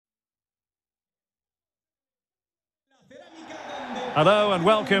Hello and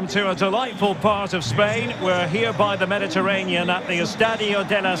welcome to a delightful part of Spain. We're here by the Mediterranean at the Estadio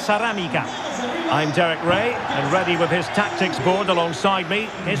de la Cerámica. I'm Derek Ray, and ready with his tactics board alongside me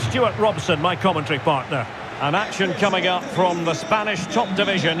is Stuart Robson, my commentary partner. An action coming up from the Spanish top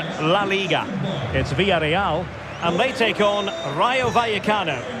division, La Liga. It's Villarreal, and they take on Rayo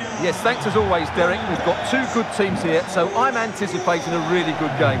Vallecano. Yes, thanks as always, Derek. We've got two good teams here, so I'm anticipating a really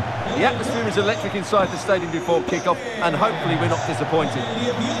good game. The atmosphere is electric inside the stadium before kick-off, and hopefully we're not disappointed.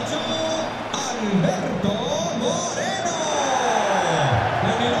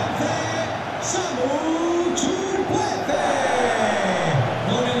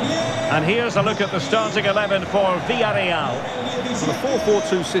 And here's a look at the starting 11 for Villarreal. The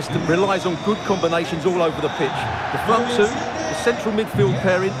 4-4-2 system relies on good combinations all over the pitch. The front two, the central midfield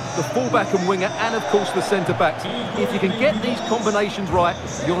pairing, the fullback and winger, and of course the centre-backs. If you can get these combinations right,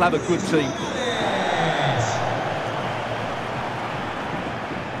 you'll have a good team.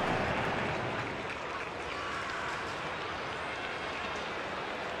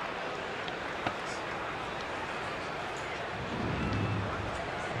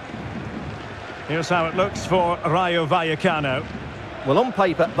 Here's how it looks for Rayo Vallecano. Well, on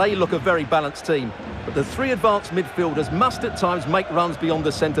paper, they look a very balanced team. But the three advanced midfielders must at times make runs beyond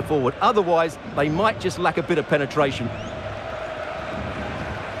the centre-forward. Otherwise, they might just lack a bit of penetration.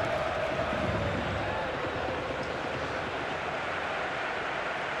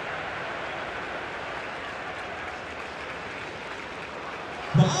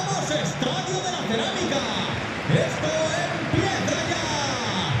 ¡Vamos, Estadio de la Cerámica! ¡Esto empieza ya!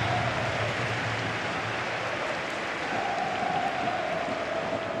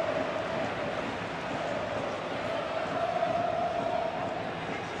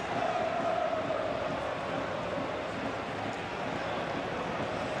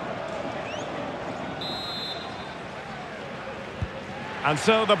 And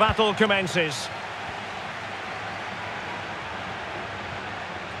so the battle commences.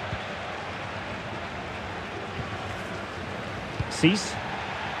 Cease.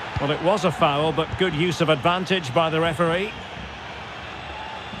 Well, it was a foul, but good use of advantage by the referee.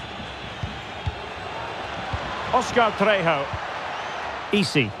 Oscar Trejo.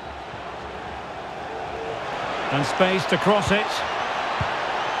 Easy. And space to cross it.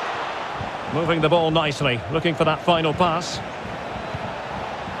 Moving the ball nicely, looking for that final pass.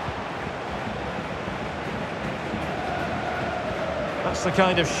 That's the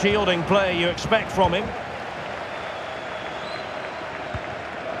kind of shielding play you expect from him.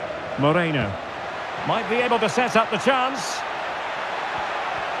 Moreno might be able to set up the chance.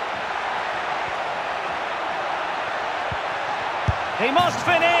 He must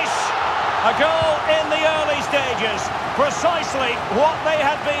finish. A goal in the early stages. Precisely what they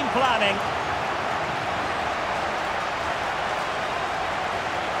had been planning.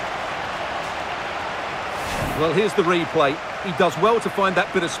 Well, here's the replay. He does well to find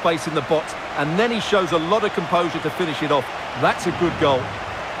that bit of space in the box, and then he shows a lot of composure to finish it off. That's a good goal.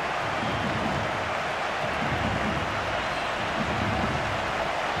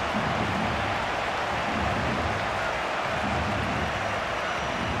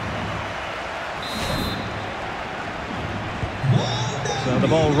 So the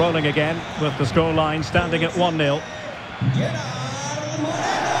ball rolling again with the scoreline standing at 1-0.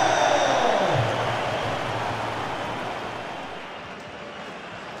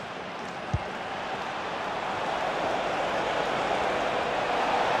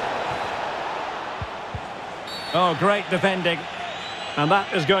 Oh, great defending. And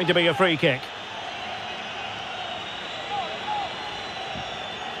that is going to be a free kick.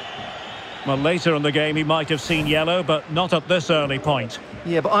 Well, later in the game he might have seen yellow, but not at this early point.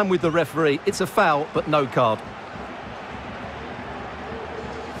 Yeah, but I'm with the referee. It's a foul, but no card.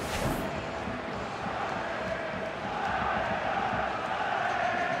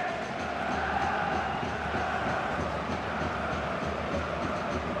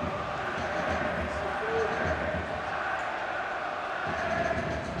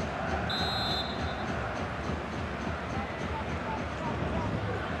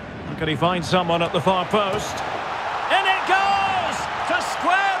 Can he find someone at the far post? In it goes! To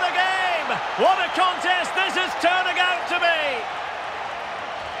square the game! What a contest this is turning out to be!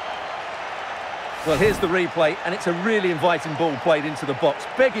 Well, here's the replay, and it's a really inviting ball played into the box,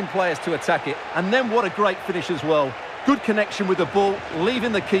 begging players to attack it. And then what a great finish as well. Good connection with the ball,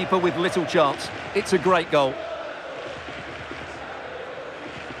 leaving the keeper with little chance. It's a great goal.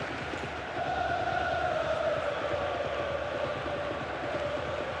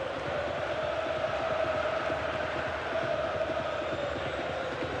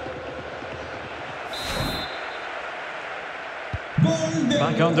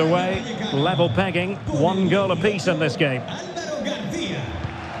 Back underway, level pegging, 1 goal apiece in this game.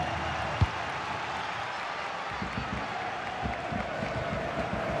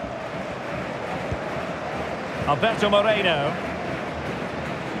 Alberto Moreno.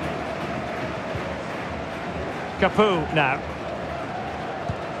 Capu now.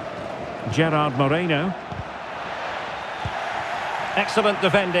 Gerard Moreno. Excellent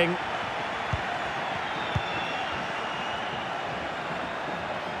defending.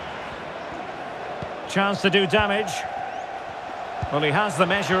 Chance to do damage. Well, he has the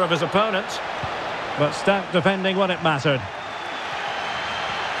measure of his opponent, but stout defending when it mattered.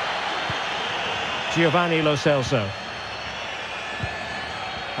 Giovanni Lo Celso.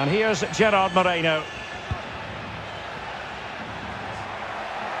 And here's Gerard Moreno.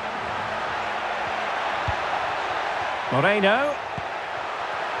 Moreno.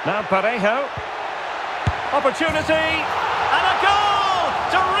 Now Parejo. Opportunity. And a goal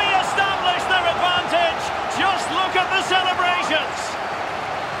to re-establish their advantage. Just look at the celebrations.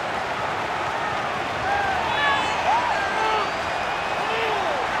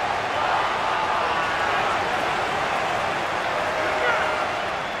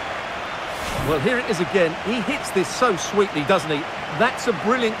 Well, here it is again. He hits this so sweetly, doesn't he? That's a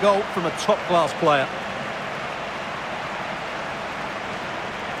brilliant goal from a top-class player.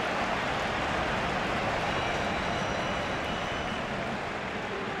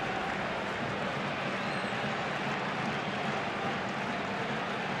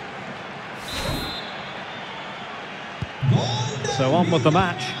 So on with the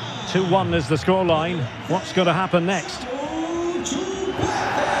match. 2-1 is the scoreline. What's going to happen next?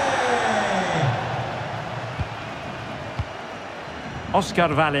 Oscar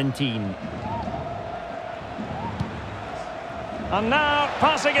Valentin. And now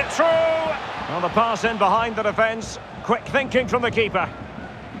passing it through. Well, the pass in behind the defence. Quick thinking from the keeper.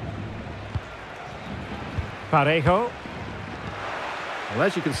 Parejo. Well,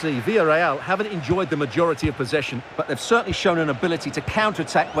 as you can see, Villarreal haven't enjoyed the majority of possession, but they've certainly shown an ability to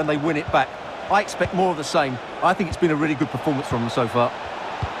counter-attack when they win it back. I expect more of the same. I think it's been a really good performance from them so far.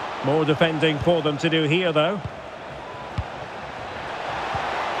 More defending for them to do here, though.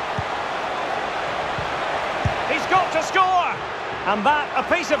 He's got to score! And that,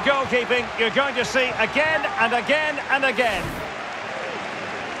 a piece of goalkeeping you're going to see again and again and again.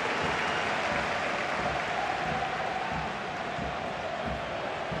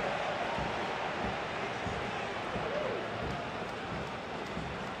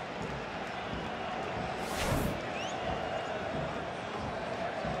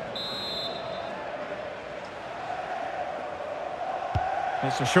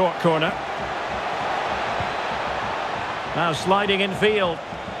 It's a short corner. Now sliding in field.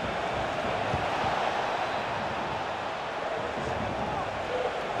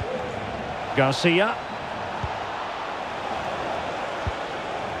 Garcia.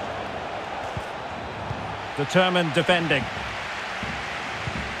 Determined defending.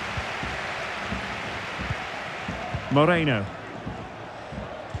 Moreno.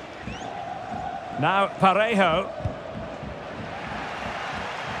 Now Parejo.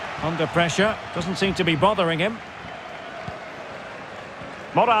 Under pressure, doesn't seem to be bothering him.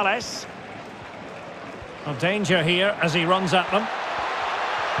 Morales. A danger here as he runs at them.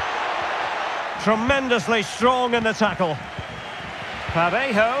 Tremendously strong in the tackle.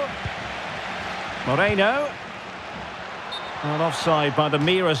 Parejo. Moreno. Well, offside by the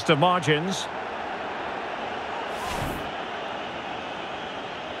merest of margins.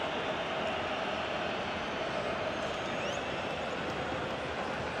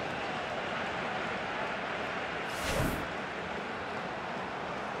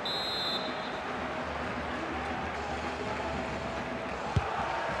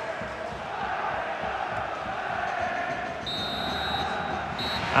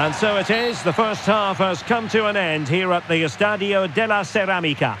 And so it is, the first half has come to an end here at the Estadio de la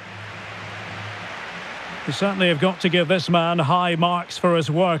Cerámica. You certainly have got to give this man high marks for his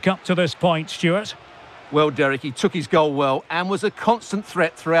work up to this point, Stuart. Well, Derek, he took his goal well and was a constant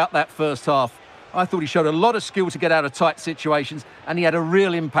threat throughout that first half. I thought he showed a lot of skill to get out of tight situations, and he had a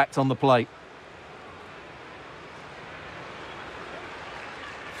real impact on the plate.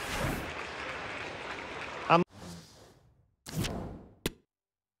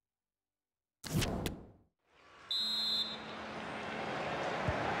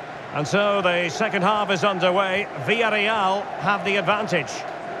 And so the second half is underway. Villarreal have the advantage.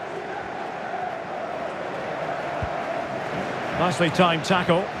 Nicely timed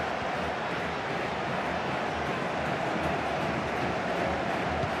tackle.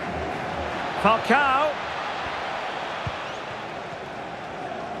 Falcao.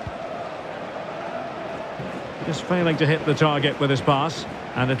 Just failing to hit the target with his pass.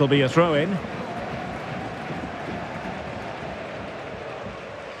 And it'll be a throw-in.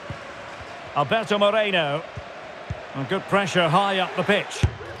 Alberto Moreno. And good pressure high up the pitch.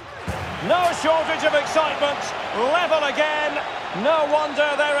 No shortage of excitement. Level again. No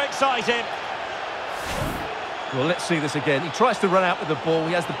wonder they're excited. Well, let's see this again. He tries to run out with the ball.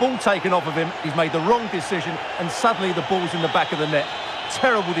 He has the ball taken off of him. He's made the wrong decision. And suddenly the ball's in the back of the net.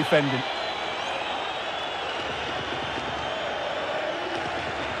 Terrible defending.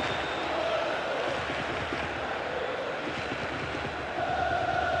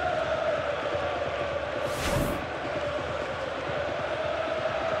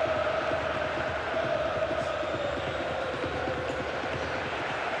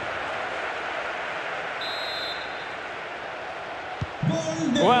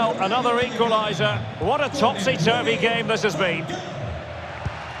 Well, another equaliser. What a topsy-turvy game this has been.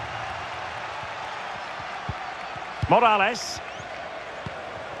 Morales.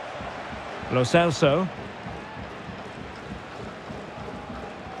 Lo Celso.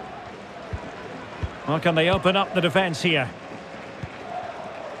 Well, can they open up the defence here?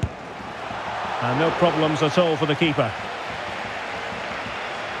 And no problems at all for the keeper.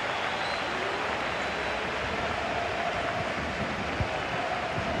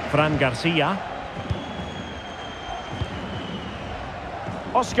 Fran Garcia.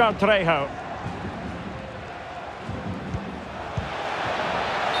 Oscar Trejo.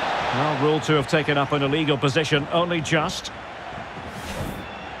 Well, ruled to have taken up an illegal position, only just.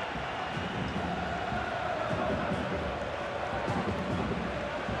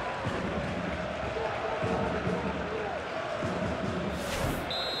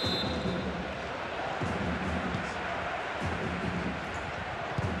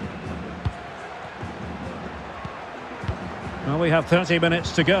 Well, we have 30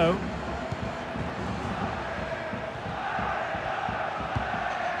 minutes to go.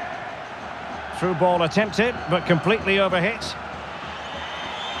 Through ball attempted, but completely overhit.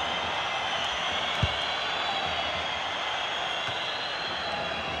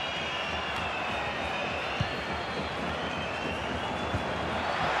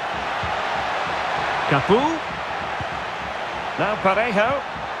 Capu. Now Parejo.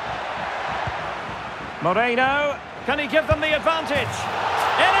 Moreno. Can he give them the advantage?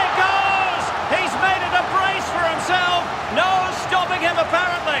 In it goes! He's made it a brace for himself. No stopping him,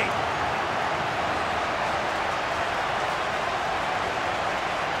 apparently.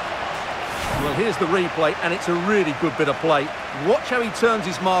 Well, here's the replay, and it's a really good bit of play. Watch how he turns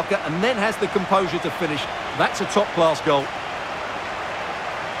his marker and then has the composure to finish. That's a top-class goal.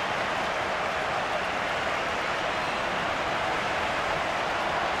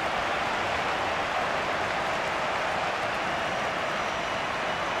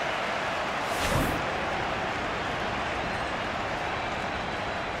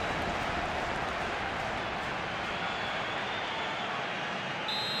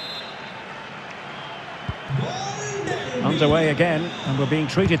 Underway again, and we're being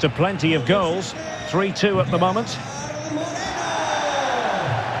treated to plenty of goals. 3-2 at the moment.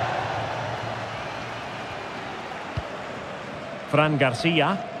 Fran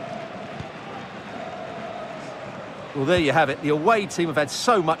Garcia. Well, there you have it. The away team have had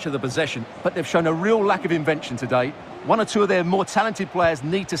so much of the possession, but they've shown a real lack of invention today. One or two of their more talented players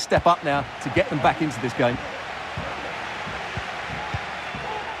need to step up now to get them back into this game.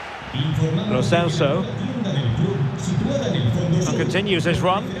 Lo Celso. Continues his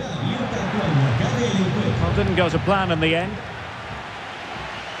run. Well, didn't go to plan in the end.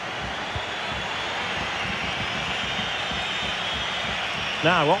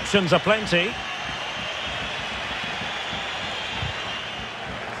 Now, options are plenty.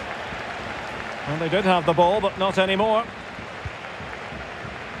 Well, they did have the ball, but not anymore.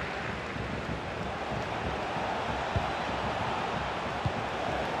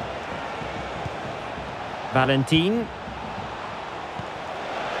 Valentin.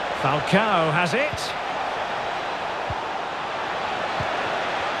 Falcao has it.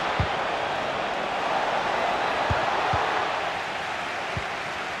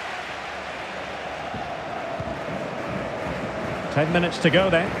 Ten minutes to go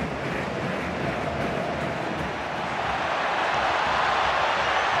then.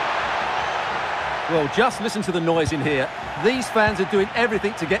 Well, just listen to the noise in here. These fans are doing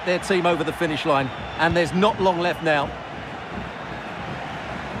everything to get their team over the finish line, and there's not long left now.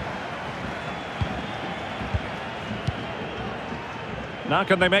 Now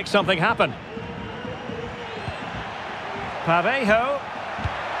can they make something happen? Parejo.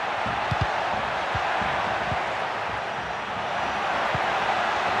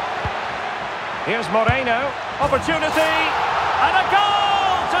 Here's Moreno. Opportunity, and a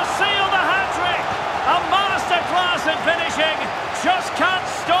goal to seal the hat-trick. A masterclass in finishing. Just can't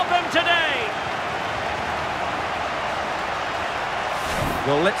stop him today.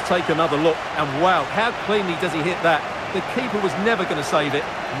 Well, let's take another look. And wow, how cleanly does he hit that? The keeper was never going to save it.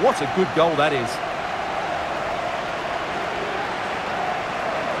 What a good goal that is.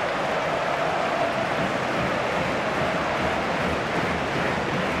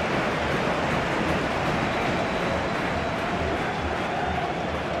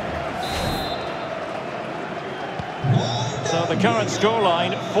 So the current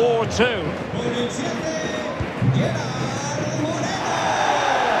scoreline, 4-2.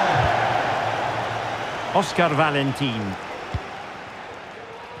 Oscar Valentin.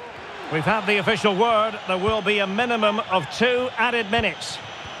 We've had the official word. There will be a minimum of 2 added minutes.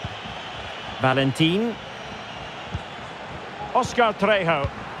 Valentin. Oscar Trejo.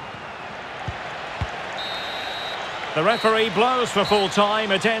 The referee blows for full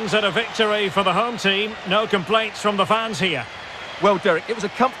time. It ends at a victory for the home team. No complaints from the fans here. Well, Derek, it was a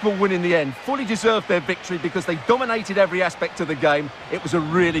comfortable win in the end. Fully deserved their victory because they dominated every aspect of the game. It was a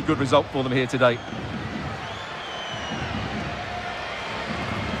really good result for them here today.